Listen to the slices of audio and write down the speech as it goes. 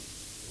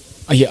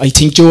I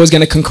think Joe is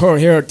going to concur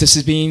here. This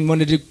has been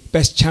one of the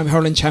best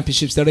hurling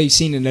championships that I've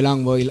seen in a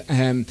long while.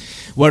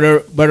 Whether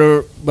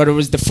it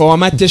was the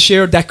format this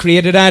year that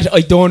created that,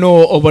 I don't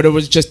know, or whether it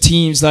was just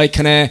teams like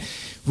kind of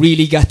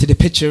really got to the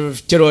pitch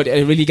of,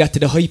 really got to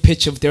the high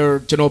pitch of their,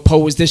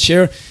 powers this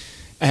year.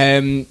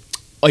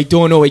 I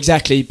don't know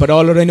exactly, but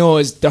all that I know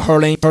is the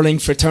hurling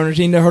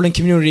fraternity and the hurling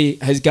community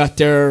has got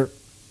their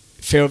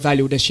fair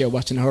value this year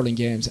watching the hurling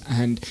games,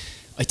 and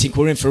I think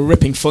we're in for a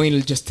ripping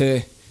final just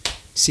to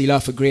seal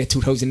off a great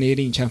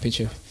 2018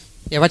 championship.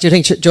 Yeah, what do you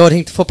think, Joe? I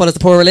think football is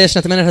the poor relation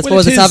at the minute. I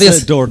suppose it's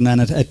obvious. Jordan,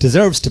 and it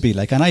deserves to be.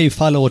 Like, and I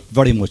follow it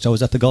very much. I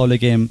was at the Galway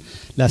game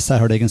last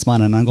Saturday against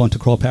Monaghan, and I'm going to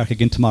Croke Park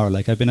again tomorrow.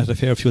 Like, I've been at a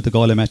fair few of the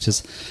Galway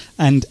matches,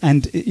 and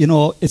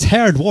it's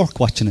hard work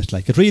watching it.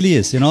 Like, it really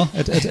is.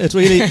 It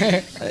really,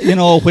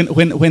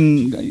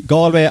 when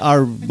Galway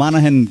or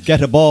Monaghan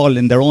get a ball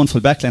in their own full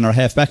backline or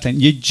half backline,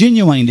 you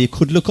genuinely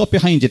could look up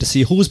behind you to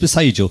see who's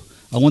beside you.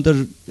 I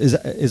wonder,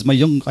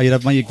 I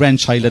have my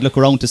grandchild, I'd look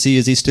around to see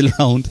is he still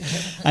around,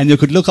 and you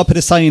could look up at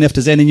a sign if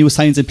there's any new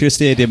signs in Pearse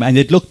Stadium, and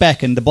you'd look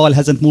back and the ball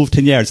hasn't moved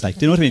 10 yards. Like,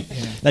 do you know what I mean?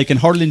 Yeah. Like in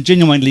hurling,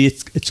 genuinely,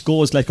 it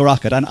goes like a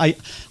rocket, and I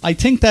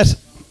think that,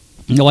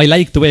 I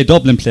like the way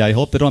Dublin play. I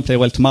hope they don't play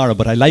well tomorrow,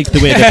 but I like the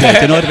way they play.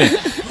 Do you know what I mean?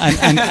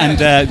 And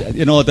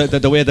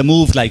the way they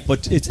move, like,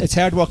 but it's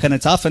hard work, and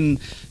it's often,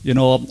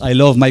 I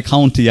love my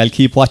county. I'll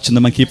keep watching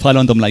them and keep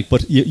following them, like,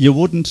 but you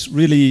wouldn't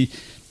really.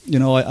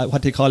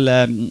 What they call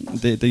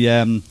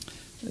the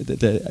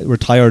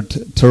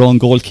retired Tyrone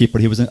goalkeeper.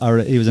 He was in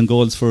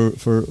goals for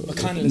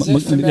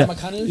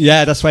McConnell.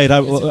 Yeah, that's right.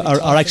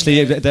 Or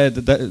actually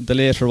the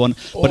later one.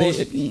 But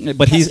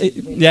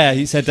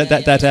he said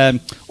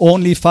that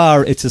only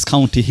for it's his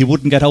county he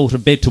wouldn't get out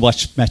of bed to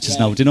watch matches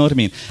now. Do you know what I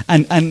mean?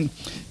 And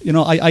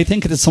I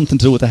think it has something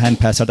to do with the hand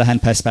pass or the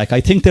hand pass back.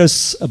 I think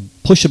there's a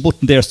push a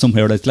button there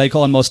somewhere. It's like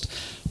almost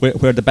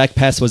where the back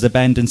pass was a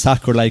band in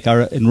soccer, like,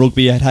 or in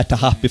rugby you had to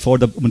hop before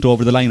they went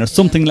over the line or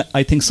something.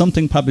 I think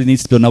something probably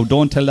needs to be done. Now,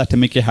 don't tell that to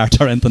Mickey Hart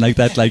or anything like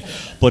that. Like,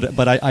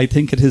 but I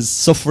think it is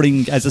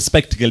suffering as a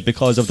spectacle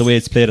because of the way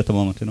it's played at the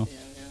moment. And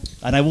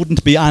I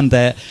wouldn't be on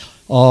the,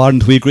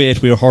 aren't we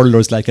great, we're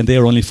hurlers, like, and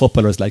they're only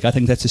footballers. Like, I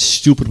think that's a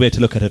stupid way to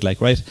look at it, like,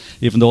 right?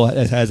 Even though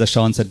it has, as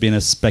Sean said, been a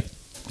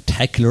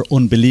spectacular,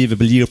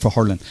 unbelievable year for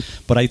hurling.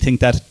 But I think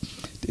that,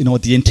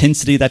 the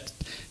intensity that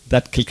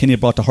Kilkenny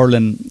brought to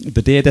hurling,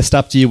 the day they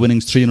stopped G winning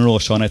 3 in a row,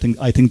 Sean, I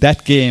think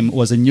that game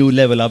was a new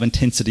level of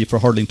intensity for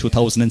hurling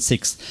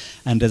 2006,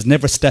 and has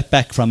never stepped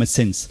back from it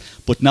since.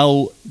 But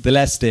now, the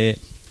last day,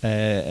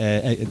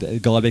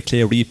 Galway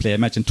Clare replay,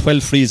 imagine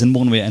 12 frees in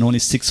one way and only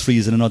 6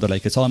 frees in another.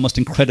 Like, it's almost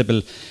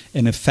incredible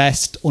in a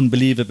fast,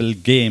 unbelievable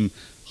game,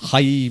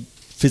 high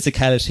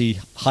physicality,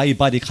 high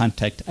body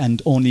contact,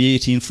 and only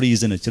 18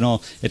 frees in it.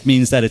 It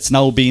means that it's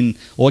now been,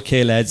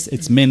 okay lads,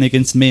 it's men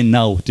against men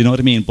now. Do you know what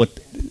I mean? But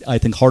I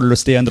think hurlers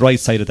stay on the right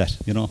side of that.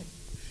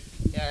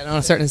 Yeah,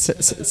 no, certainly.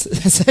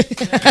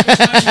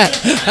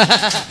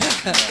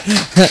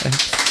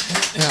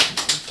 Yeah.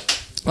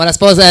 Well, I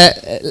suppose,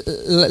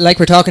 like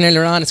we're talking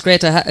earlier on, it's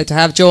great to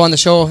have Joe on the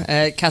show,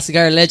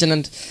 Castlegar legend,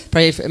 and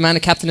probably a man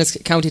who captained his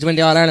county to win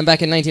the All-Ireland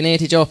back in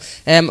 1980, Joe.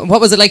 What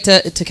was it like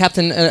to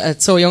captain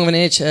at so young of an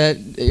age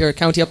your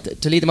county up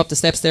to lead them up the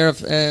steps there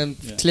to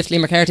lift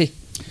Liam McCarthy?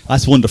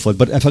 That's wonderful,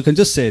 but if I can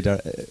just say there,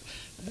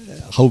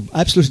 how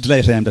absolutely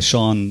delighted I am that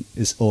Sean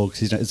is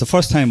Oaks. It's the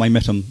first time I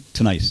met him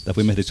tonight, that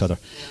we met each other.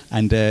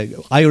 And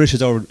Irish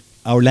is our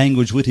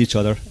language with each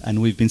other,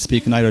 and we've been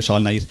speaking Irish all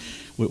night.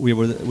 We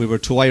were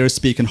 2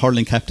 Irish-speaking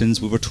hurling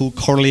captains. We were 2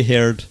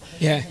 curly-haired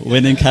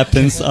winning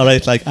captains. All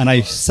right, like, and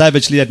I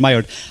savagely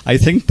admired. I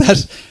think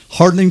that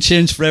hurling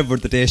changed forever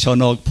the day Sean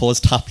Og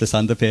posed topless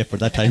on the paper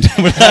that time.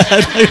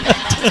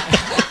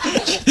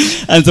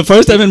 And the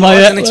first time in my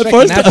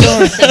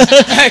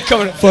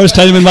first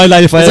time in my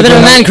life, I had a bit of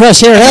a man crush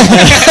here,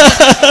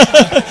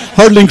 huh?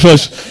 Hurling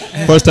crush.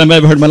 First time I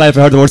ever heard in my life,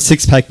 I heard the word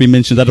six-pack being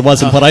mentioned. That it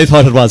wasn't what I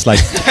thought it was, like.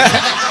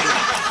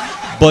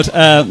 But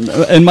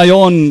in my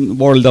own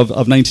world of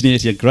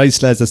 1980,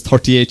 Christ lads, it's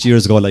 38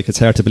 years ago. Like, it's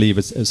hard to believe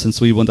it's since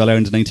we won the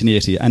All-Ireland in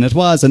 1980, and it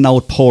was an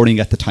outpouring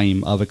at the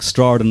time of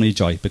extraordinary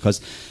joy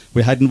because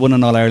we hadn't won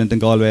an All-Ireland in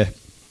Galway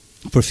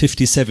for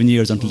 57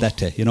 years until that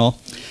day,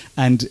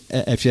 And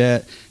if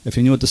you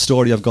knew the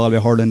story of Galway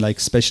hurling, like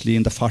especially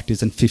in the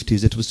 40s and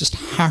 50s, it was just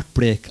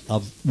heartbreak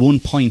of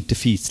 1-point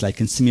defeats,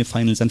 like in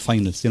semi-finals and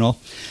finals,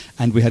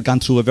 And we had gone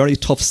through a very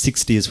tough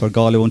 60s where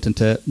Galway went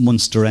into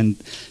Munster and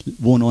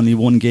won only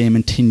 1 game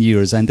in 10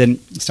 years, and then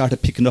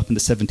started picking up in the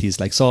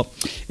 70s. Like, so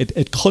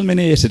it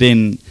culminated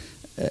in,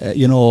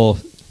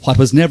 what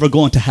was never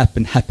going to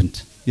happen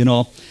happened,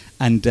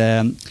 And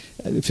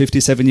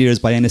 57 years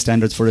by any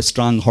standards for a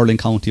strong hurling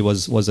county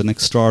was an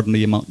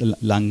extraordinary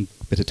long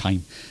bit of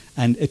time.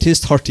 And it is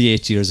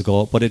 38 years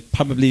ago, but it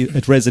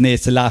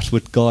resonates a lot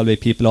with Galway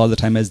people all the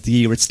time as the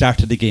year it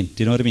started again.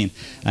 Do you know what I mean?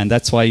 And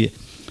that's why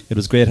it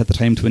was great at the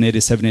time to win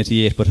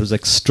 87-88, but it was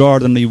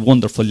extraordinarily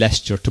wonderful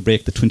last year to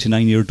break the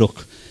 29-year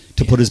duck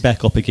to put us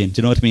back up again. Do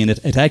you know what I mean?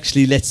 It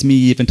actually lets me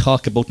even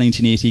talk about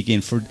 1980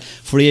 again.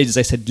 For ages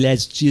I said,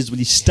 lads, geez, will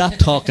you stop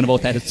talking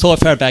about that? It's so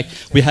far back,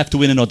 we have to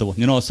win another one,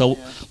 you know. So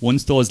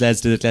once those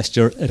lads did it last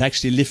year, it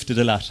actually lifted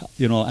a lot,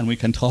 you know, and we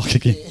can talk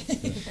again.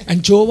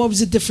 And Joe, what was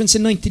the difference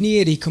in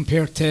 1980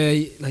 compared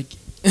to, like,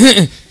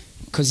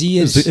 because he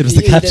is... It was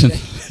the captain.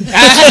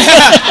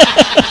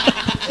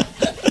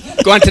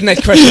 Go on to the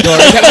next question, Dora.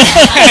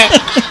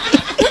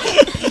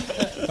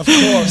 Of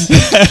course.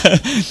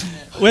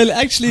 Well,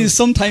 actually,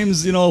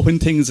 sometimes, you know, when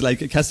things like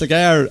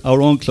Castlegar,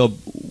 our own club,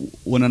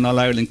 won an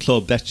All-Ireland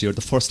club that year,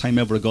 the first time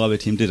ever a Galway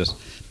team did it,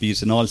 be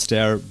it an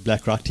All-Star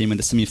Blackrock team in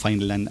the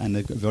semi-final and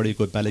a very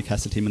good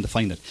Ballycastle team in the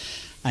final.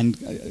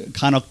 And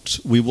Connacht,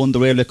 we won the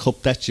Railway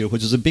Cup that year,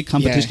 which was a big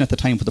competition at the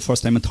time for the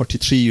first time in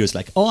 33 years,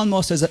 like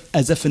almost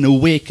as if an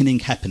awakening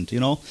happened, you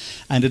know.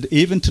 And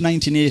even to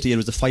 1980, it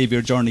was a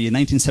 5-year journey. In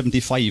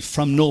 1975,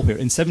 from nowhere,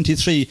 in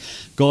 73,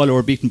 Galway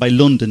were beaten by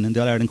London in the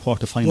All-Ireland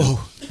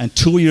quarter-final. And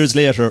 2 years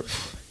later,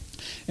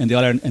 in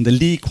the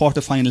league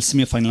quarter-final,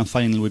 semi-final and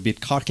final, we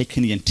beat Cork,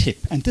 Kilkenny and Tip.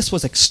 And this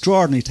was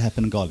extraordinary to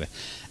happen in Galway.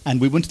 And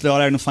we went to the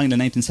All-Ireland final in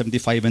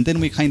 1975, and then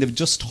we kind of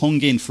just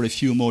hung in for a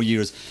few more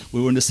years.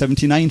 We were in the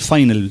 79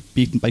 final,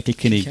 beaten by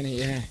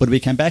Kilkenny, but we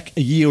came back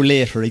a year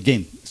later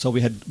again. So we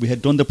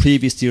had done the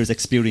previous year's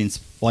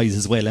experience-wise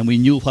as well, and we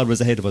knew what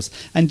was ahead of us.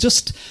 And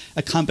just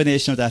a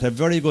combination of that, a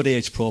very good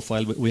age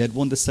profile. We had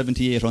won the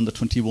 78 under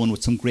 21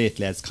 with some great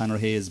lads, Conor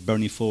Hayes,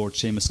 Bernie Ford,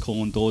 Seamus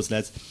Cohen, those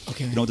lads.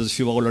 You know, there's a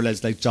few older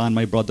lads like John,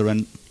 my brother,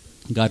 and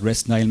God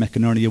rest Niall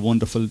McInerney, a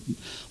wonderful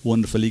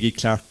Iggy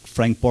Clark,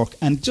 Frank Burke,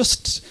 and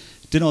just...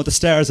 You know, the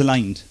stars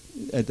aligned,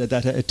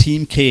 that a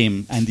team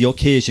came and the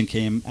occasion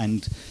came,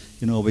 and,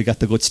 you know, we got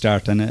the good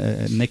start and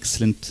an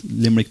excellent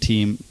Limerick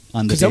team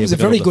on the day. Because that was a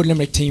very good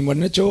Limerick team,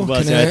 wasn't it, Joe?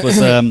 It was,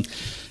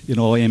 you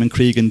know, Eamon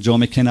Cregan, Joe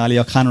McKenna, Ali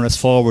O'Connor as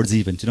forwards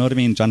even. Do you know what I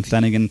mean? John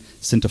Flanagan,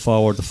 centre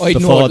forward, the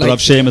father of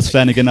Seamus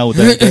Flanagan now,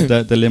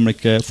 the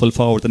Limerick full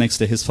forward. The next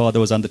day his father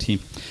was on the team.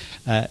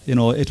 You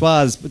know,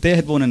 they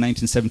had won in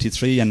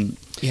 1973, and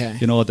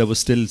you know, there was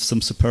still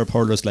some superb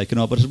hurlers, like, you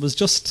know, but it was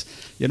just,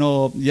 you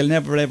know, you'll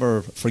never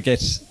ever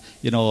forget,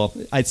 you know,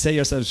 I'd say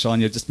yourself, Sean,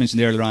 you just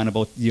mentioned earlier on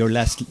about your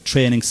last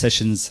training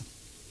sessions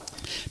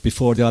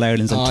before the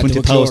All-Irelands, and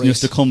 20,000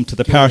 used to come to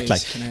the park,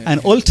 like,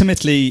 and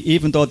ultimately,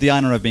 even though the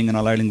honour of being an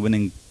All-Ireland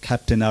winning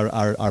captain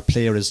or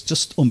player is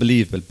just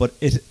unbelievable, but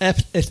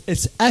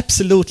it's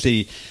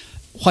absolutely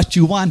what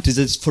you want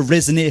is for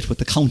resonate with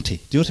the county.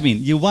 Do you know what I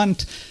mean? You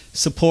want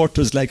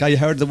supporters, like I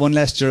heard the one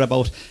last year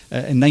about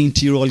a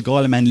 90-year-old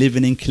Galway man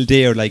living in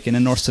Kildare, like in a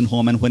nursing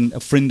home, and when a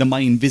friend of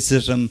mine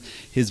visited him,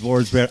 his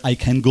words were, "I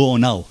can go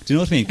now." Do you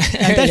know what I mean?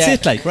 And that's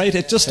it, like, right?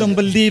 It's just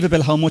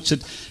unbelievable how much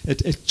it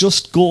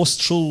just goes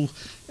through.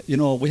 You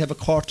know, we have a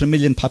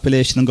 250,000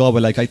 population in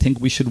Galway. Like, I think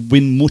we should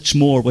win much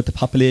more with the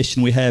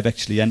population we have,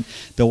 actually. And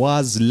there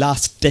was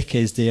lost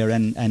decades there,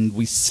 and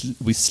we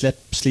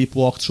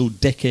sleepwalked through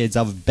decades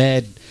of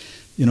bad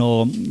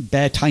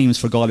times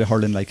for Galway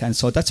hurling, like. And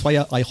so that's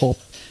why I hope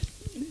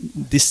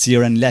this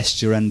year and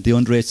last year and the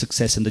underage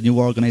success and the new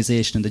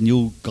organisation and the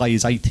new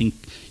guys, I think,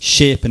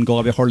 shaping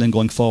Galway hurling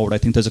going forward. I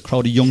think there's a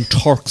crowd of young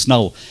Turks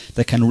now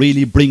that can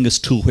really bring us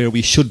to where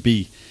we should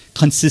be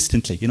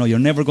consistently. You know, you're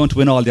never going to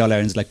win all the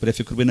All-Irelands, like, but if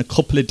you could win a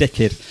couple of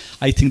decades,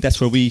 I think that's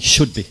where we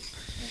should be.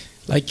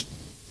 Like,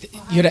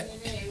 you're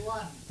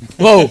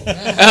whoa!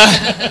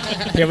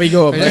 Here we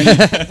go.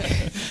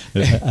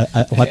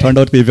 What turned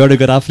out to be a very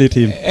good Offaly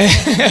team.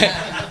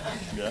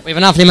 We have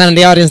an Offaly man in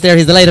the audience there.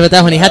 He's delighted with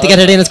that one. He had to get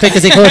it in as quick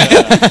as he could.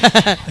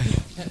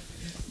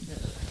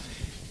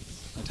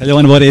 I'll tell you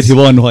one about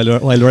 81 while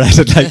we're at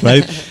it, like,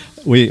 right?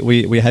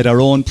 We had our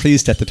own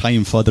priest at the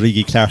time, Father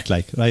Iggy Clark,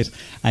 like, right?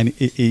 And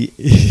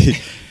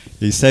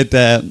he said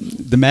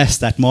the mass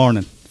that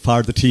morning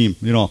for the team,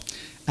 you know.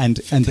 And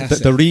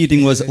the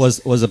reading was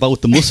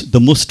about the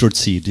mustard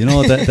seed, you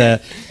know,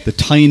 the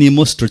tiny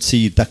mustard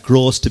seed that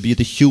grows to be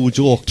the huge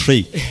oak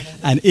tree.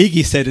 And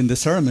Iggy said in the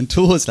sermon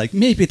to us, like,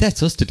 maybe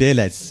that's us today,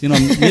 lads. You know,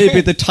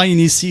 maybe the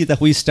tiny seed that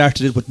we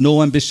started it with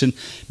no ambition,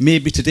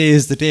 maybe today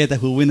is the day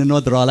that we'll win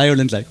another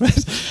All-Ireland, like,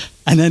 right?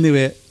 And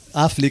anyway,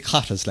 Offaly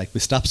caught us, like, we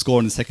stopped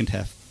scoring in the second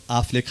half.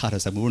 Offaly caught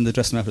us, and we were in the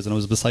dressing room afterwards, and I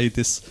was beside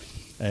this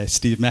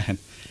Steve Mahan,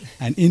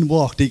 and in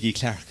walked Iggy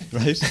Clark,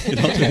 right? You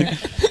know what I mean?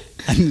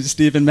 And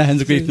Stephen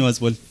Mahan's greeting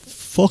was, "Well,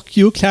 fuck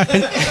you, Clark,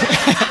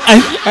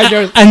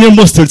 and your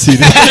mustard seed."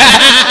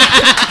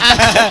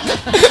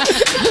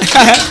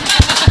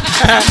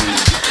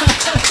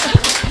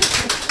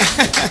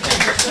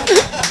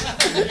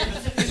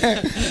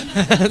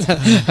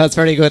 That's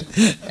very good.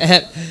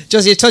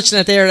 Just you touched on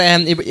it there.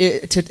 In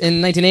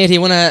 1980,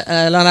 you won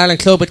a Long Ireland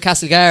club with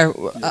Castlegar.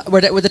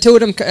 Were the two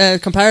of them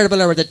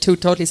comparable, or were they two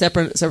totally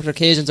separate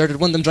occasions, or did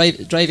one of them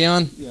drive you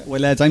on?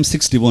 Well, lads, I'm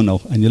 61 now,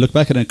 and you look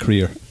back at a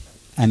career,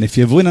 and if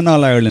you've won an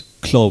All Ireland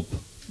club,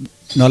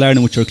 an All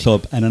Ireland with your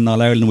club, and an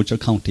All Ireland with your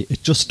county,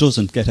 it just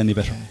doesn't get any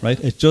better, right?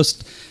 It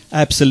just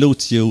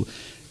absolutes you,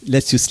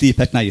 lets you sleep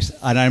at night.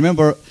 And I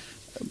remember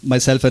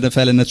myself and a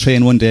fella in a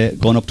train one day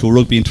going up to a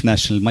rugby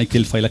international, Mike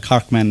Gilfoyle, a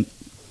Cork man,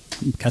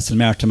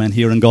 Castlemartin man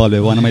here in Galway,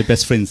 one of my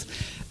best friends,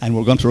 and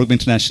we're going to Rugby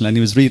International, and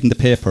he was reading the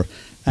paper,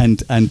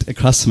 and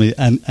across from me,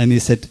 and he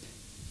said,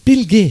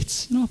 Bill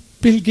Gates,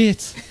 Bill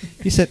Gates.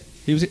 He said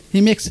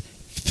he makes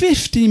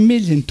 $50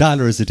 million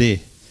a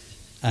day,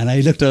 and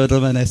I looked at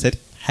him and I said,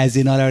 has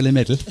he not Ireland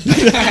medal?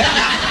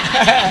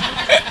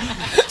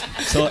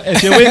 So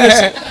if you win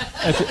it,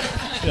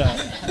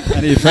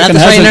 and if I have to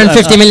try and earn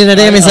 50 million a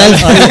day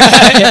myself.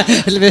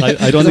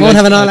 I don't think won't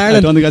have an All Ireland. I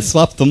don't think I'd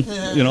swap them,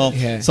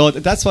 Yeah. So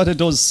that's what it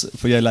does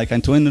for you, like,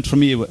 and to win it for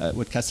me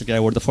with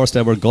Castlegar, we're the first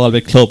ever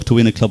Galway club to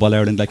win a Club All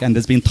Ireland, like, and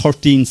there's been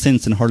 13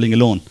 since in hurling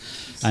alone,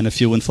 and a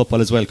few in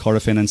football as well.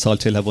 Corofin and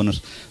Salthill have won it.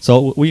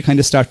 So we kind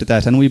of started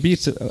that, and we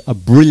beat a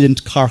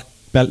brilliant Cork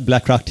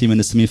Blackrock team in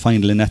the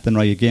semi-final in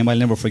Athenry, a game I'll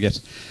never forget,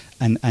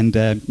 and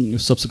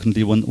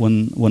subsequently won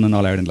an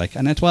All Ireland, like,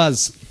 and it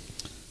was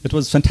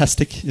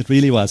fantastic. It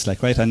really was,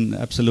 like, right, and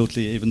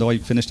absolutely. Even though I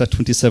finished at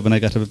 27, I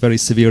got a very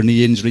severe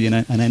knee injury,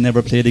 and I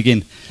never played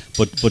again.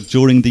 But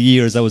during the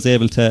years, I was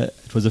able to.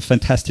 It was a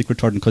fantastic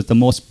return, because the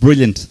most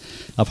brilliant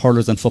of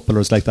hurlers and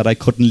footballers like that I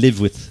couldn't live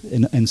with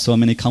in so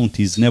many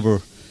counties never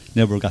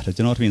got it.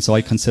 You know what I mean? So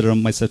I consider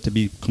myself to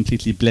be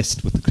completely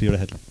blessed with the career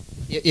ahead.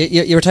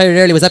 You retired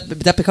early. Was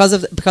that because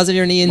of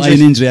your knee injury?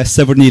 My injury, I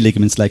severed knee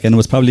ligaments, like, and it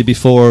was probably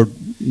before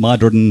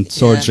modern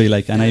surgery,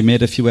 like, and I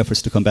made a few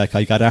efforts to come back.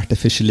 I got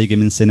artificial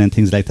ligaments in and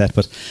things like that,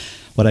 but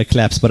I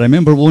collapsed. But I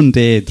remember one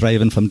day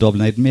driving from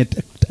Dublin, I'd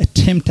made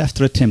attempt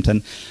after attempt,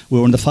 and we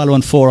were in the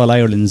following 4 All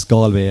Irelands,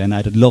 Galway, and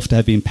I'd love to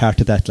have been part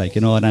of that, like,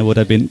 and I'd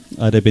have been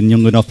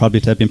young enough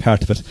probably to have been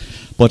part of it.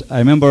 But I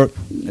remember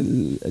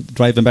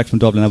driving back from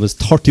Dublin, I was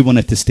 31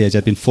 at this stage.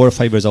 I'd been 4 or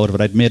 5 years out of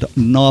it. I'd made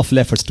an awful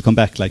efforts to come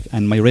back, like,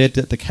 and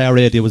the car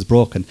radio was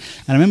broken.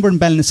 And I remember in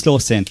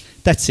Ballinasloe saying,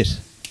 that's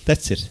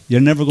it,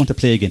 you're never going to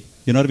play again.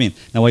 You know what I mean?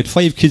 Now, I had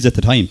 5 kids at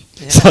the time,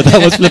 so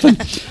that was flipping.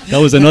 That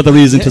was another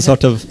reason to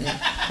sort of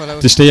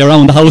to stay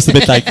around the house a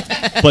bit, like.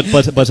 But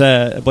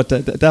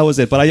that was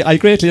it. But I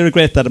greatly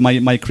regret that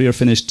my career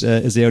finished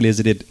as early as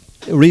it did.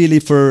 Really,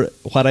 for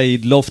what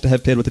I'd love to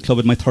have played with the club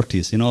in my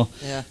 30s,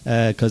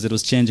 because it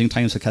was changing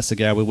times for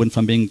Castlegar. We went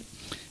from being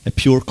a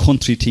pure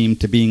country team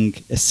to being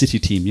a city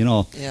team,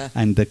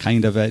 and the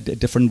kind of a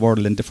different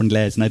world and different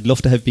lads. And I'd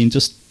love to have been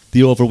just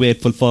the overweight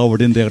full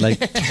forward in there, like,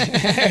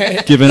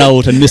 giving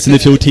out and missing a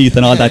few teeth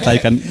and all that,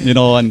 like, and and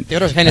the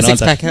other kind of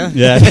 6-pack, huh?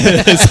 Yeah.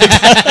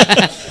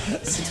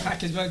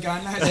 6-pack is well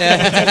gone, lads.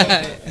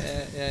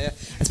 Yeah.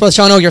 I suppose,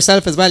 Sean,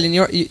 yourself as well in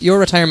your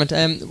retirement.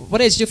 What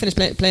age did you finish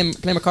playing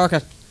with Cork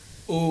at?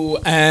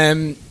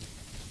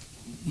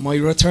 My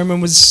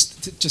retirement was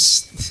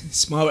just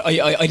small.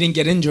 I didn't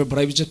get injured, but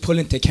I was just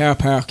pulling to the car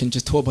park and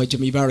just told by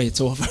Jimmy Barry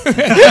it's over.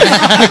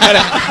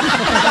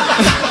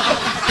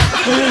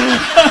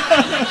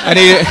 And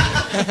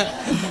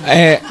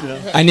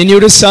I knew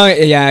the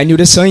I knew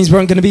the signs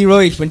weren't going to be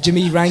right when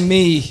Jimmy rang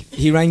me.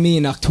 He rang me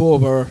in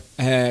October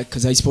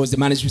because I suppose the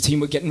management team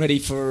were getting ready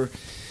for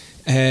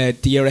the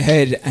year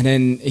ahead, and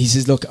then he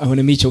says, "Look, I want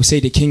to meet you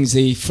outside the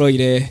Kingsley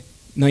Friday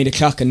 9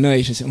 o'clock at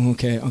night." I said,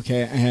 "Okay."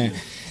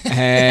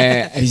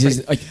 And he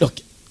says, "Look,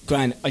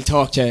 Gran, I'll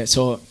talk to you."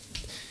 So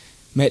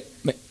met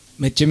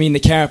Jimmy in the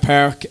car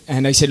park,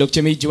 and I said, "Look,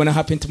 Jimmy, do you want to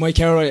hop into my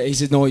car?" He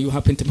said, "No, you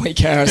hop into my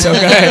car." So,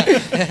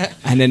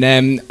 and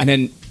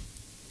then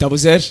that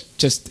was it.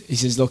 Just he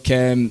says, "Look,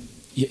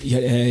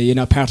 you're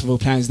not part of our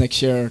plans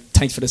next year.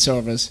 Thanks for the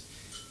service."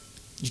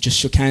 You just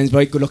shook hands,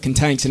 by good luck and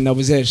thanks, and that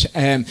was it.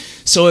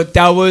 So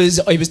I was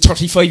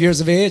 35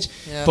 years of age.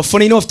 Yeah. But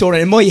funny enough, though,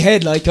 in my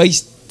head, like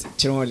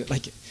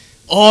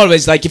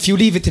always, like, if you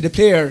leave it to the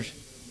player,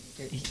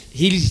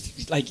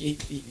 he's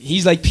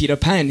like Peter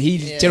Pan.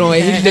 He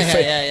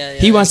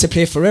wants to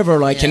play forever,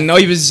 like. And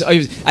I was,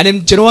 and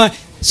then, do you know what?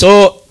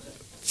 So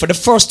for the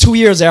first 2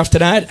 years after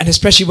that, and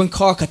especially when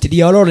Cork got to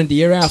the All Ireland the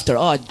year after,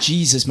 oh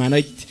Jesus, man,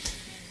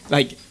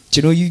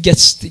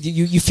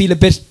 you feel a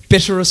bit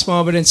bitter or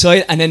small bit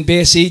inside, and then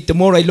basically the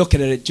more I look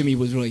at it, Jimmy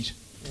was right.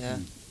 Yeah,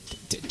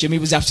 Jimmy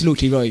was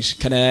absolutely right.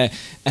 Kind of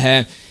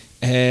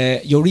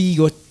your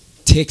ego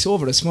takes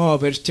over a small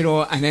bit,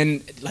 and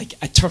then, like,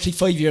 at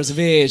 35 years of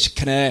age,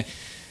 kind of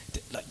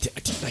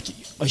like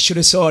I should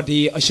have saw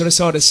the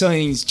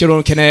signs,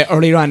 kind of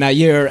earlier on that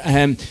year.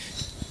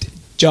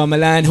 John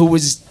Milan, who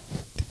was,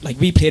 like,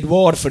 we played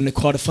Waterford in the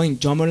quarter-final.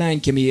 John Milan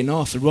gave me an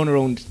awful run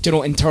around,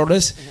 in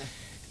Thurles.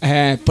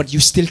 But you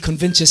still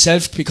convince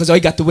yourself, because I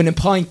got the winning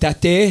point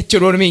that day, do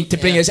you know what I mean, to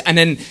bring us, and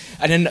then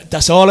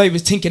that's all I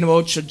was thinking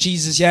about. Sure,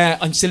 Jesus, yeah,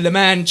 I'm still the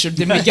man. Sure,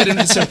 let me get him.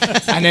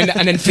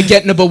 and then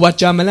forgetting about what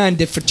John Milan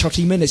did for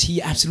 30 minutes.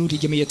 He absolutely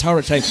gave me a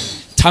torrid time.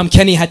 Tom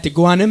Kenny had to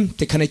go on him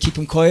to kind of keep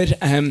him quiet.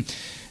 And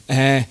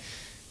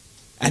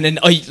then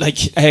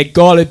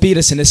Galway beat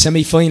us in the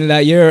semi-final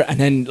that year, and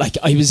then, like,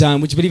 I was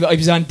on, would you believe it, I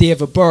was on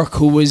David Burke,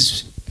 who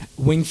was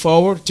wing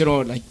forward,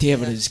 like,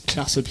 David is a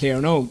classical player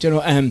now,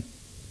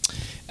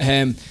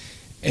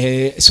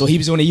 so he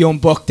was only a young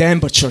buck then,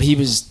 but sure, he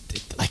was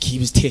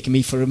taking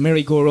me for a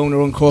merry-go-round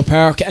around Croke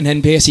Park, and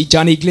then basically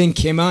Johnny Glynn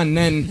came on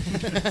then,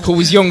 who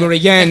was younger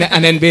again,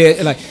 and then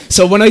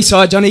so when I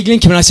saw Johnny Glynn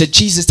come in, I said,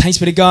 Jesus, thanks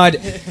be to God,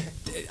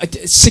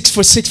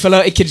 6'6" fella.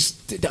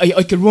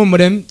 I could run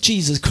with him.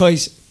 Jesus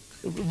Christ.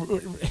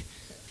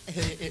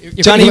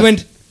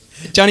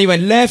 Johnny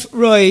went left,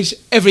 right,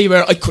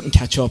 everywhere. I couldn't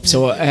catch up.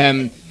 So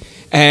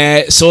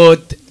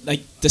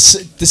like the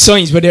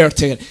signs were there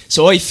to.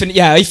 So I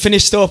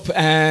finished up.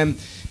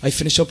 I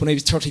finished up when I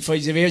was 35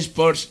 years of age.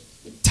 But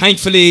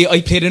thankfully,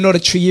 I played another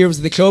 3 years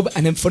with the club.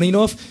 And then, funny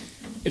enough,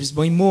 it was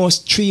my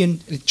most three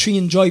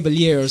enjoyable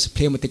years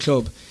playing with the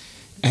club.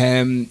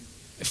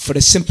 For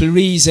the simple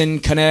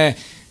reason, it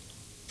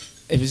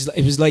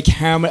was like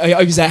Harmony.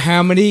 I was at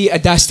Harmony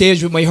at that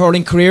stage with my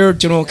hurling career.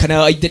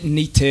 I didn't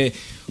need to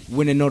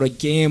win another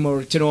game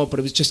but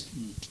it was just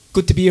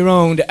good to be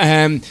around.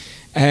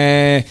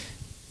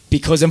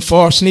 Because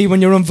unfortunately,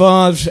 when you're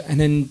involved, and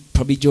then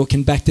probably Joe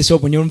can back this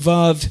up, when you're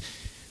involved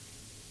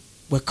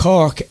with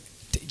Cork,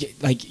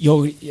 like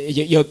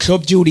your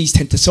club duties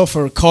tend to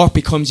suffer. Cork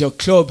becomes your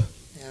club,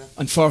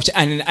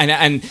 unfortunately,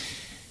 and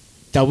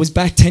that was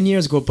back 10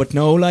 years ago. But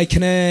now,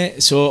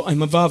 so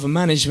I'm involved in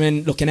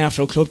management, looking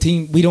after our club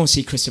team. We don't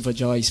see Christopher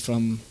Joyce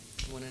from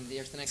one end of the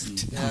year to the next.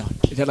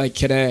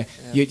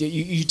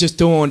 You just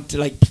don't,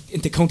 like,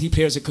 inter-county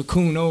players a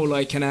cocoon now,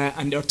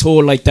 and they're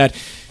told like that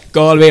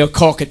Galway or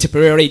Cork or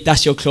Tipperary,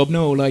 that's your club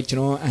now,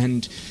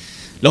 and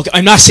look,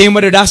 I'm not saying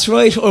whether that's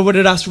right or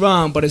whether that's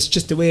wrong, but it's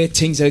just the way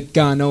things are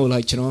gone now,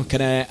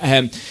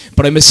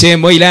 but I must say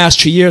my last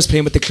 3 years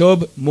playing with the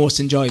club, most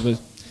enjoyable.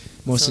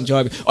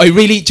 I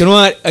really,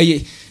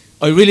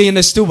 I really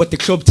understood what the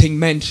club thing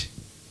meant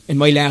in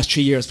my last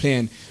 3 years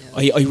playing.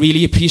 I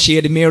really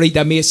appreciated Mary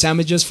that made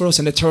sandwiches for us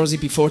on the Thursday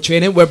before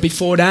training, where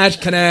before that,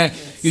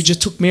 you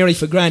just took Mary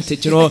for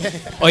granted,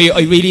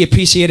 I really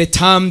appreciated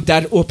Tom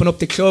that opened up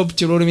the club,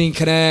 do you know what I mean,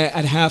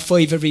 at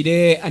 5:30 every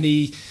day, and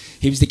he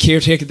was the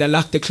caretaker that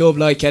locked the club,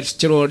 like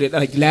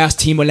last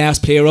team or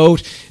last player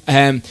out.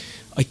 I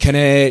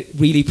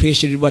really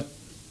appreciated what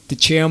the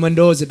chairman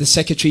does, the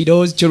secretary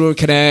does,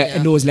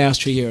 in those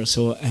last 3 years.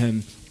 So,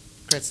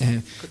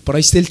 but I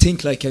still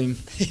think I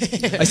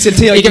still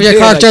think you give your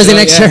Cork jersey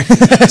next year.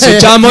 So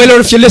John Moyler,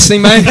 if you're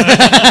listening, man,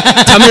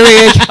 Tommy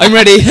Rig, I'm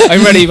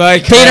ready,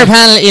 Mike. Peter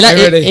Panel,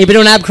 he'll be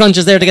doing ab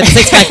crunches there to get the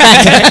six pack back.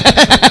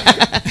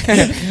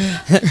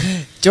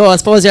 Joe, I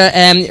suppose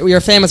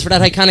you're famous for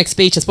that iconic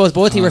speech. I suppose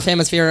both of you were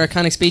famous for your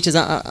iconic speeches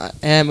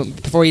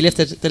before you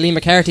lifted the Lee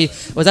McCarthy.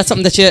 Was that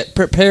something that you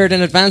prepared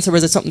in advance, or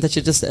was it something that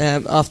you just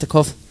off the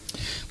cuff?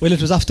 Well, it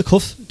was off the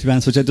cuff, to be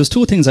honest with you. There's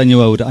two things I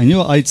knew out. I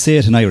knew I'd say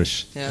it in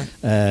Irish,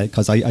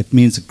 because it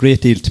means a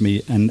great deal to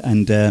me. And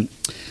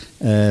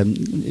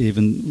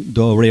even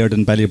though reared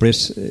in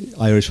Ballybrit,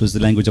 Irish was the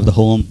language of the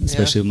home,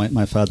 especially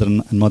my father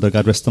and mother,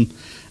 God rest them.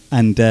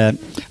 And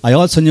I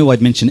also knew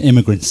I'd mention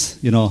immigrants,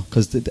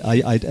 because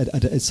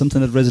it's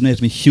something that resonated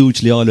with me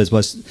hugely always,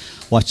 was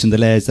watching the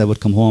lads that would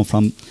come home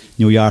from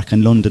New York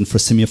and London for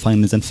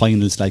semi-finals and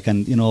finals,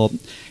 and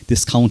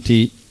this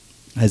county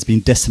has been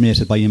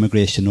decimated by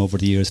immigration over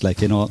the years.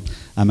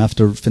 I'm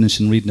after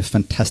finishing reading a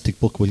fantastic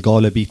book, Will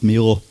Galway Beat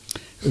Mayo?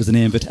 It was the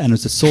name of it, and it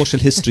was a social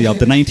history of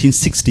the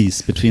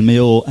 1960s between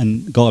Mayo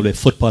and Galway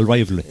football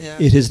rivalry.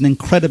 It is an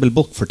incredible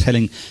book for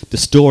telling the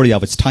story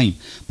of its time,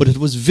 but it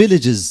was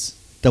villages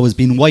that was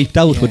being wiped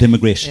out with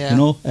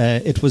immigration.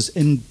 It was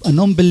an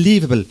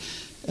unbelievable,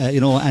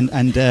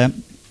 and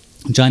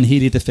John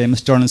Healy, the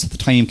famous journalist at the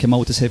time, came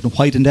out to say,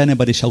 why didn't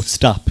anybody shout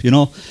stop?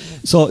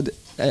 So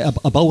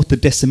about the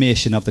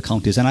decimation of the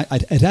counties, and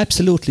it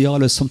absolutely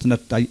always something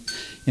that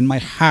in my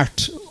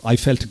heart I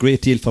felt a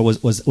great deal for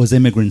was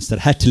immigrants that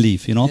had to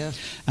leave,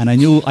 and I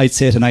knew I'd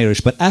say it in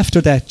Irish, but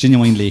after that,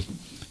 genuinely,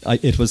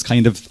 it was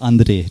kind of on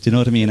the day. Do you know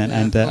what I mean?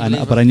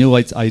 But I knew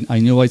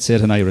I'd say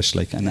it in Irish,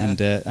 and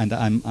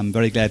I'm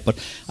very glad. But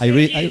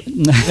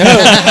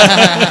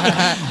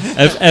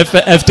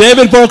if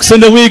David Burke's in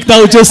the week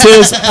now just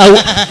says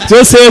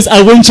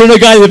I win you a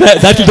guy,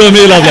 that'll do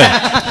me lovely.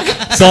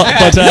 So,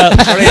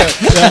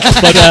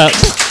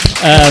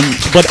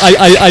 but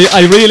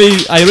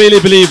I really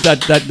believe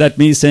that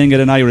me saying it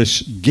in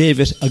Irish gave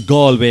it a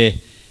Galway.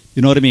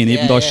 You know what I mean?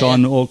 Even though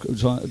Sean Oak,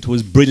 it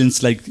was brilliant,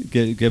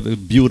 gave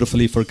it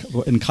beautifully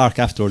in Cork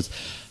afterwards.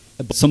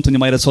 But something you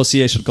might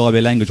associate with Galway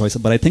language.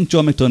 But I think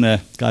Joe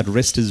McDonagh, God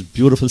rest his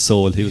beautiful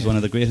soul, he was one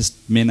of the greatest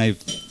men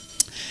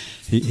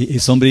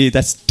he's somebody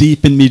that's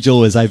deep in me,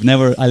 Joe.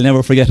 I'll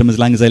never forget him as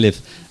long as I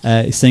live.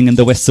 He's singing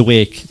The West's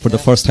Awake for the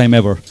first time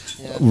ever.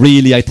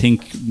 Really, I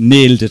think,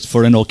 nailed it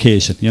for an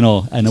occasion,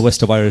 and a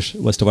West of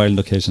Ireland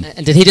occasion.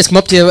 And did he just come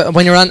up to you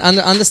when you were on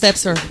the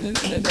steps, or?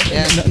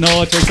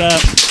 No, it was.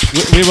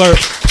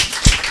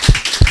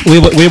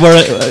 We were.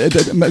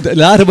 A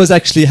lot of us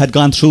actually had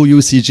gone through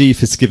UCG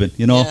Fitzgibbon,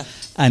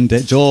 And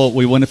Joe,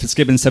 we won a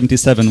Fitzgibbon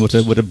 '77 with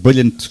a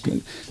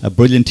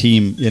brilliant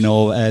team.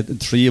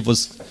 Three of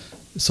us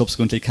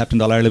subsequently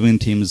captained all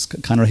Ireland teams.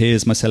 Conor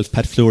Hayes, myself,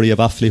 Pat Fleury of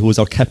Offaly, who was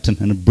our captain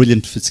and a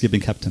brilliant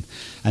Fitzgibbon captain,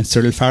 and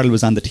Cyril Farrell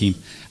was on the team,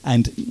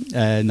 and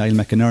Niall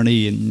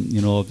McInerney, and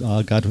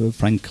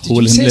Frank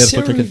Hole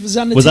was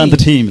on the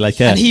team.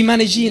 And he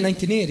managed you in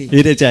 1980.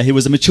 He did, yeah. He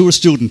was a mature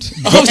student.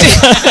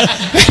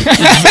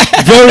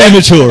 Very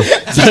mature.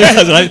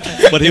 Right?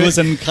 But he was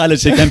in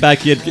college. He came back.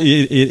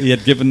 He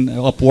had given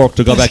up work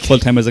to go back full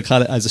time as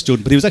a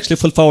student. But he was actually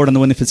full forward on the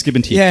Winnie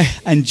Fitzgibbon team. Yeah.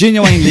 And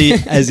genuinely,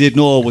 as you'd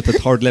know, with the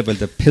third level,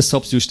 the piss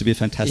ups used to be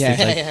fantastic.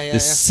 Yeah. The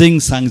sing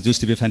songs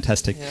used to be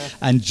fantastic. Yeah.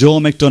 And Joe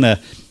McDonagh,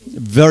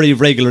 very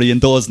regularly in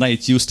those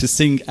nights, used to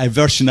sing a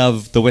version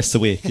of The West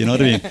Awake. You know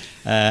what I mean?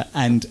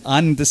 And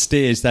on the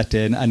stage that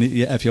day, and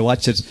if you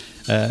watch it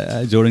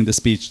during the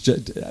speech,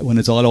 when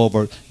it's all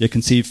over, you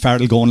can see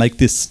Farrell going like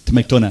this to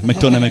McDonagh,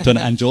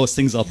 and Joe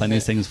sings up and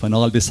he sings, "When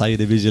all beside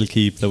the vigil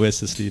keep, the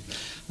west asleep,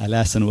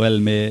 alas and well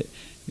may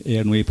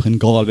Aaron weep when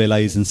Galway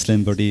lies in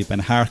slumber deep,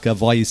 and hark a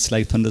voice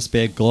like thunder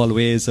spake,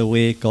 Galway's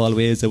awake,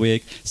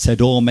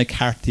 said O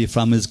McCarthy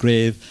from his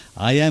grave,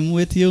 I am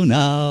with you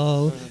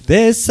now,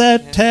 this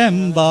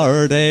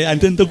September day,"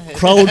 and then the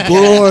crowd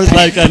roars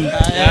like and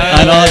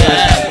all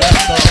that.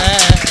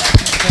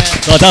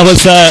 So that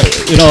was,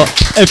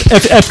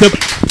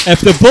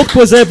 if the book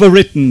was ever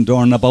written,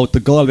 Dorn, about the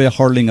Galway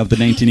hurling of the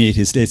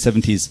 1980s, late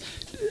 70s,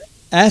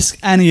 ask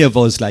any of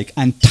us,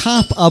 and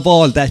top of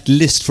all that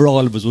list for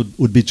all of us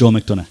would be Joe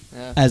McDonagh,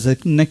 as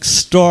an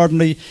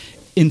extraordinary,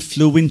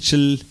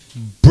 influential,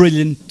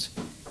 brilliant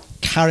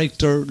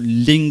character,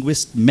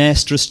 linguist,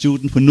 master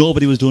student. When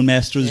nobody was doing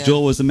masters,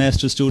 Joe was a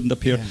master student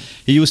up here. Yeah.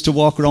 He used to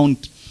walk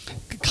around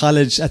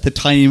college at the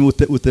time with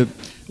the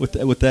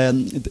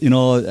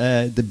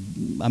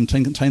I'm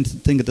trying to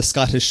think of the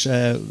Scottish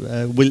Mel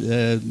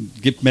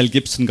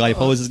Gibson guy.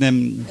 What was his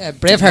name?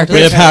 Braveheart.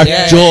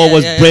 Joe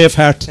was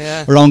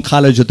Braveheart around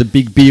college with the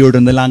big beard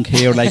and the long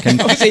hair,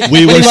 and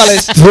we were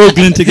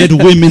struggling to get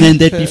women, and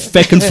they'd be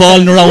fecking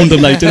falling around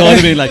him, you know what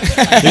I mean?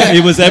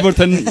 He was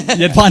everything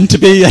you'd want to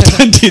be at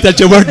 20 that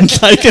you weren't,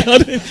 you know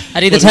what I mean?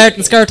 Had he the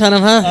tartan skirt on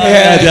him, huh?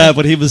 Yeah,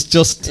 but he was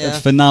just a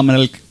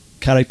phenomenal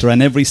character,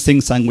 and every sing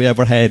song we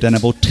ever had, and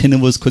about 10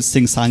 of us could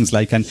sing songs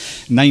and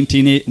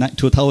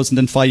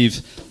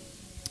 2005,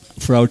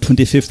 for our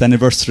 25th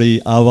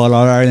anniversary of our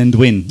Ireland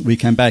win, we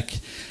came back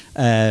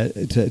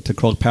to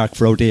Croke Park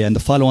for our day, and the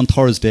following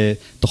Thursday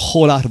the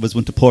whole lot of us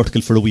went to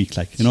Portugal for a week,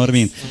 you know what I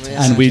mean?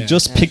 And we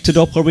just picked it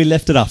up where we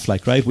left it off,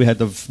 right? We had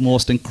the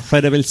most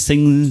incredible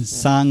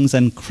songs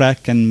and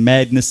crack and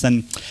madness,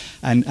 and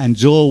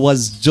Joe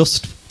was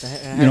just,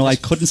 I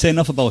couldn't say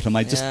enough about him.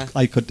 I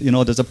could,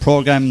 there's a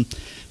program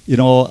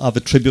of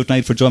a tribute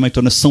night for Joe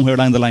McDonagh somewhere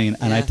along the line,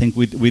 and I think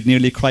we'd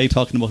nearly cry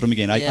talking about him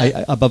again.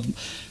 I above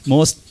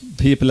most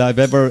people I've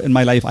ever in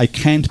my life, I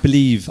can't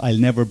believe I'll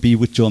never be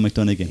with Joe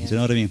McDonagh again. Do you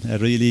know what I mean? I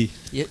really.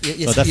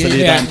 So that's the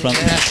lead on from.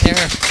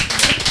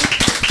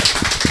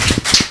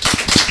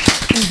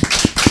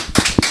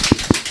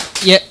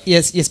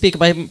 Yes, you speak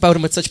about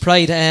him with such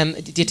pride.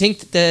 Do you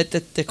think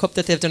the cup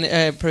that they've done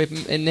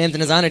named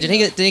in his honour, do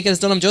you think it's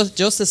done him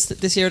justice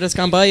this year that's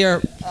gone by?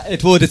 Or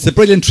it would. It's a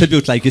brilliant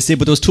tribute, you see.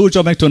 But those two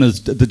Joe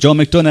McDonaghs, the Joe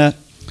McDonagh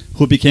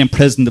who became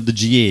president of the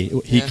GA,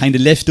 he kind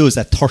of left us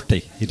at 30.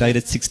 He died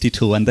at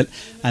 62, and the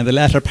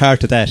latter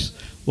part of that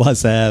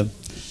was the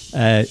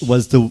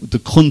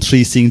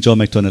country seeing Joe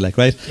McDonagh,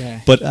 right?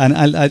 Yeah. But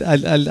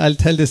I'll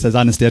tell this as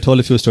honestly. I told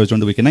a few stories during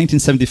the week. In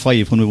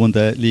 1975, when we won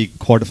the league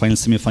quarter-final,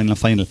 semi-final, and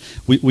final,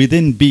 we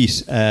then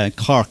beat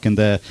Cork in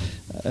the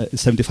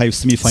 75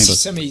 semi-final.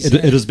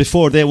 It was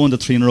before they won the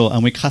 3 in a row,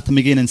 and we caught them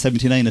again in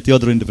 79 at the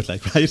other end of it,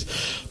 right?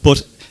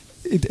 But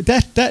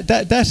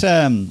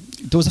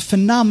there was a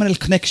phenomenal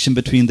connection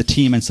between the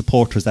team and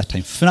supporters that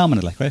time.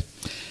 Phenomenal, right?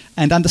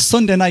 And on the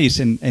Sunday night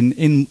in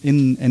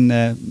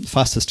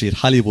Foster Street,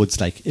 Hollywoods,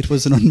 it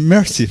was an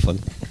unmerciful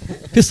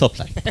piss up,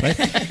 right?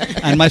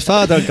 And my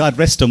father, God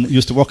rest him,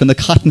 used to work in the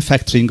cotton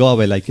factory in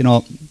Galway,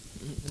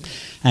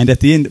 And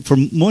at the end, for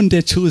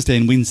Monday, Tuesday,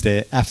 and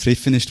Wednesday, after he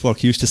finished work,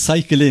 he used to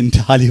cycle in to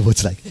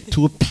Hollywoods,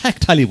 to a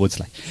packed Hollywoods,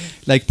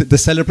 the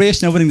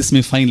celebration of winning the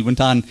semi-final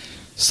went on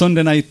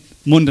Sunday night,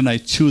 Monday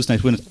night, Tuesday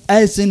night,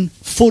 as in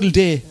full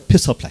day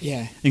piss up,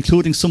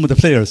 including some of the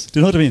players. Do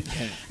you know what I mean?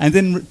 Yeah. And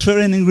then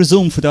training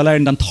resumed for the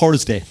All-Ireland on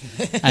Thursday,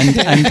 and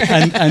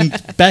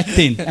back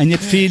then, and you'd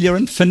feel you're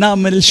in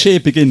phenomenal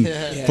shape again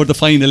for the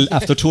final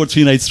after 2 or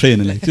 3 nights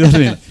training. Do you know what I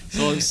mean?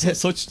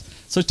 So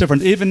such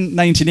different. Even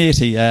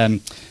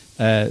 1980.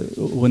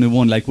 When we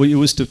won, we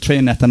used to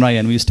train at Athenry,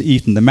 and we used to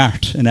eat in the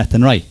mart in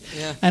Athenry.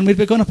 Yeah. And we'd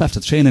be going up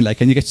after training,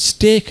 and you get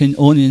steak and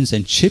onions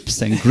and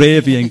chips and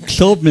gravy and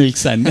club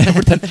milks and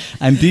everything.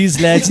 And these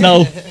lads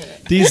now,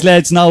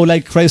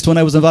 Christ, when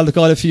I was involved with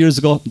Galway a few years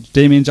ago,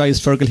 Damien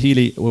Giles, Fergal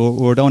Healy, we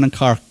were down in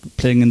Cork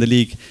playing in the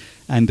league,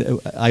 and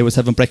I was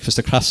having breakfast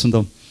across from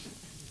them.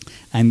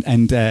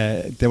 And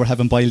they were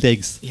having boiled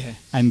eggs,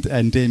 and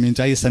Damien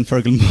Giles and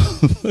Fergal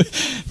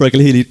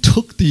Healy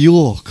took the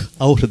yolk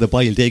out of the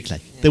boiled egg.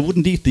 They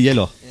wouldn't eat the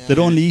yellow; they'd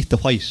only eat the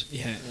white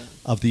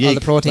of the egg,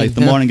 the protein,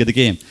 the morning of the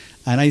game.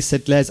 And I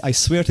said, lads, I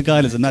swear to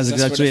God, I'm not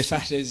exaggerating.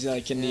 Fat is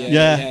in the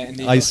in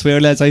the I swear,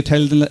 lads, I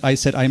tell them, I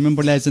said, I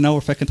remember, lads, in our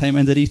feckin' time,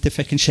 and they'd eat the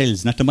feckin'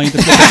 shells, not to mind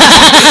the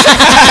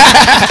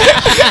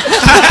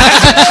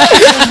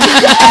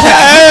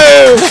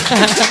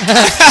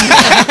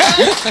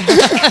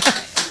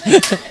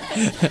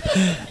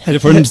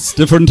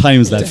different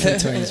times, lads.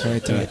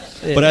 Right.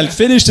 But I'll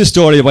finish the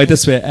story by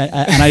this way,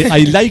 and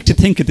I like to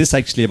think of this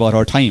actually about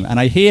our time, and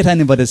I hate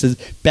anybody that says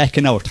back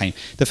in our time.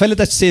 The fella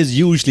that says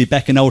usually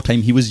back in our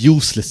time, he was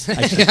useless,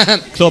 actually,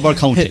 club or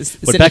county,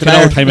 but back in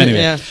our time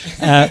anyway.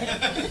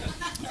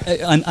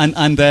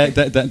 And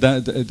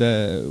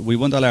we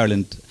won All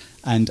Ireland.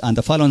 And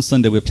the following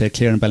Sunday we played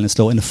Clare and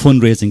Ballinasloe in a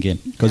fundraising game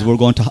because we were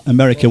going to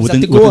America. Was that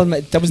the goal?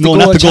 That was the no,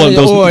 goal, not the goal.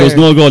 There was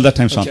no goal that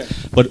time, Sean. Okay.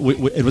 But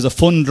it was a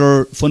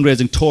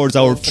fundraising towards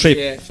our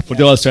trip for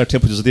the All-Star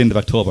trip, which was at the end of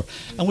October.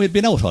 And we had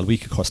been out all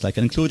week, of course, like,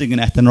 including in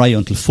Athenry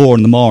until 4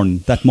 in the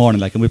morning that morning,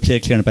 like, and we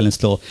played Clare and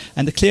Ballinasloe.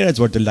 And the Clareheads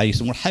were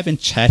delighted, and we're having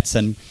chats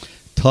and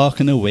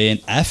talking away,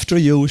 and after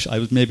you, I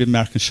was maybe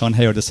marking Sean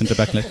Hare, the centre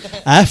back, like,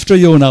 after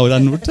you now,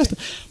 and we're just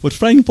with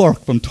Frank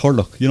Burke from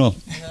Turlock,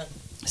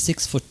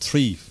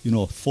 6'3",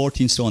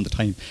 14 stone at the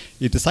time.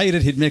 He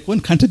decided he'd make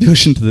one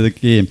contribution to the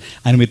game,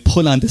 and we'd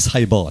pull on this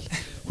high ball,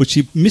 which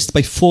he missed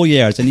by 4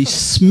 yards, and he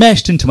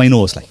smashed into my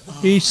nose, like.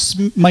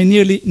 My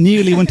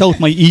nearly went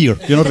out my ear,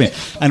 you know what I mean?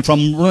 And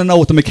from running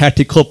out the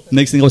McCarthy Cup,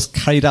 next thing I was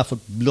carried off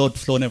with blood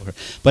flowing everywhere.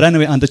 But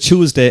anyway, on the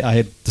Tuesday, I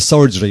had the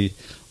surgery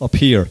up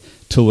here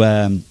to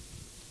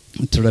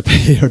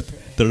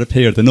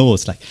repair the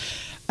nose, like.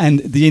 And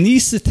the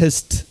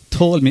anaesthetist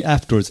told me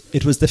afterwards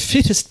it was the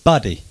fittest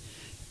body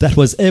that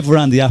was ever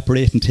on the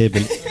operating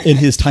table in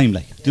his time,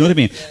 like. Do you know what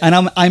I mean?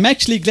 And I'm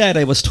actually glad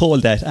I was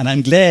told that, and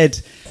I'm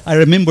glad I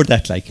remembered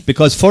that, like,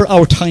 because for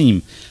our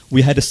time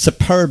we had a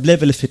superb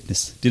level of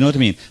fitness. Do you know what I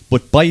mean?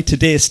 But by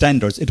today's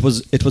standards, it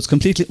was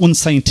completely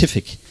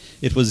unscientific.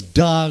 It was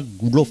dog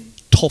rough,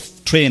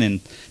 tough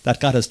training that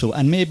got us to,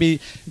 and maybe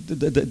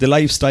the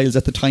lifestyles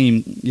at the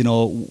time,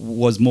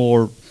 was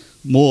more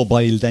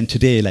mobile than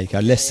today, like,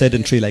 or less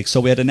sedentary, like, so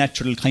we had a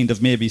natural kind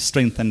of maybe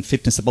strength and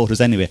fitness about us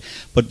anyway.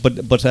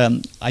 But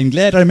I'm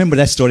glad I remember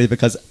that story,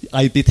 because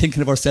I'd be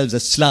thinking of ourselves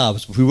as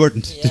slobs, but we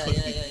weren't.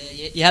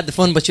 You had the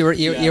fun, but you were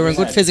in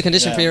good physical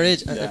condition for your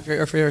age,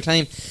 for your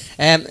time.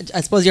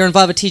 I suppose you're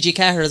involved with TG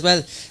Cahir as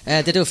well.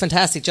 They do a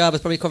fantastic job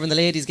of probably covering the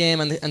ladies'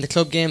 game and the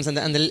club games and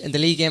the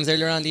league games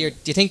earlier on in the year. Do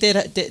you think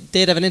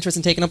they'd have an interest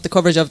in taking up the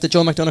coverage of the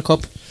Joe McDonagh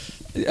Cup?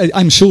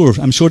 I'm sure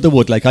they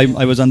would. Like,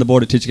 I was on the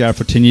board at TG Cahir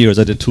for 10 years.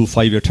 I did 2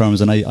 5-year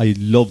terms, and I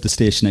love the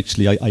station,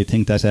 actually. I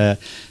think that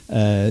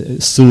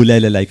Sue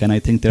Lele, like, and I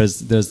think there's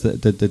the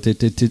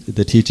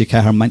TG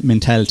Cahir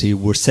mentality.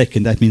 We're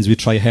second, that means we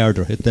try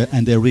harder,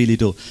 and they really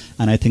do.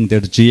 And I think their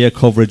GA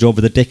coverage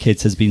over the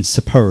decades has been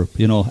superb,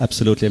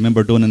 absolutely. I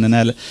remember doing a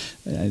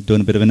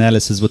bit of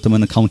analysis with them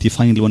in a county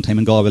final one time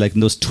in Galway, like,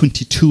 and there was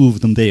 22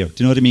 of them there. Do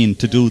you know what I mean?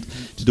 To do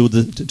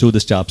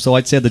this job. So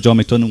I'd say the Joe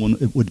McDonagh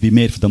one would be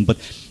made for them, but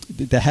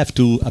they have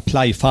to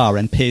apply far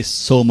and pay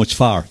so much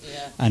far.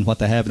 And what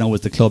they have now is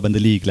the club and the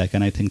league, like,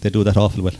 and I think they do that awful well.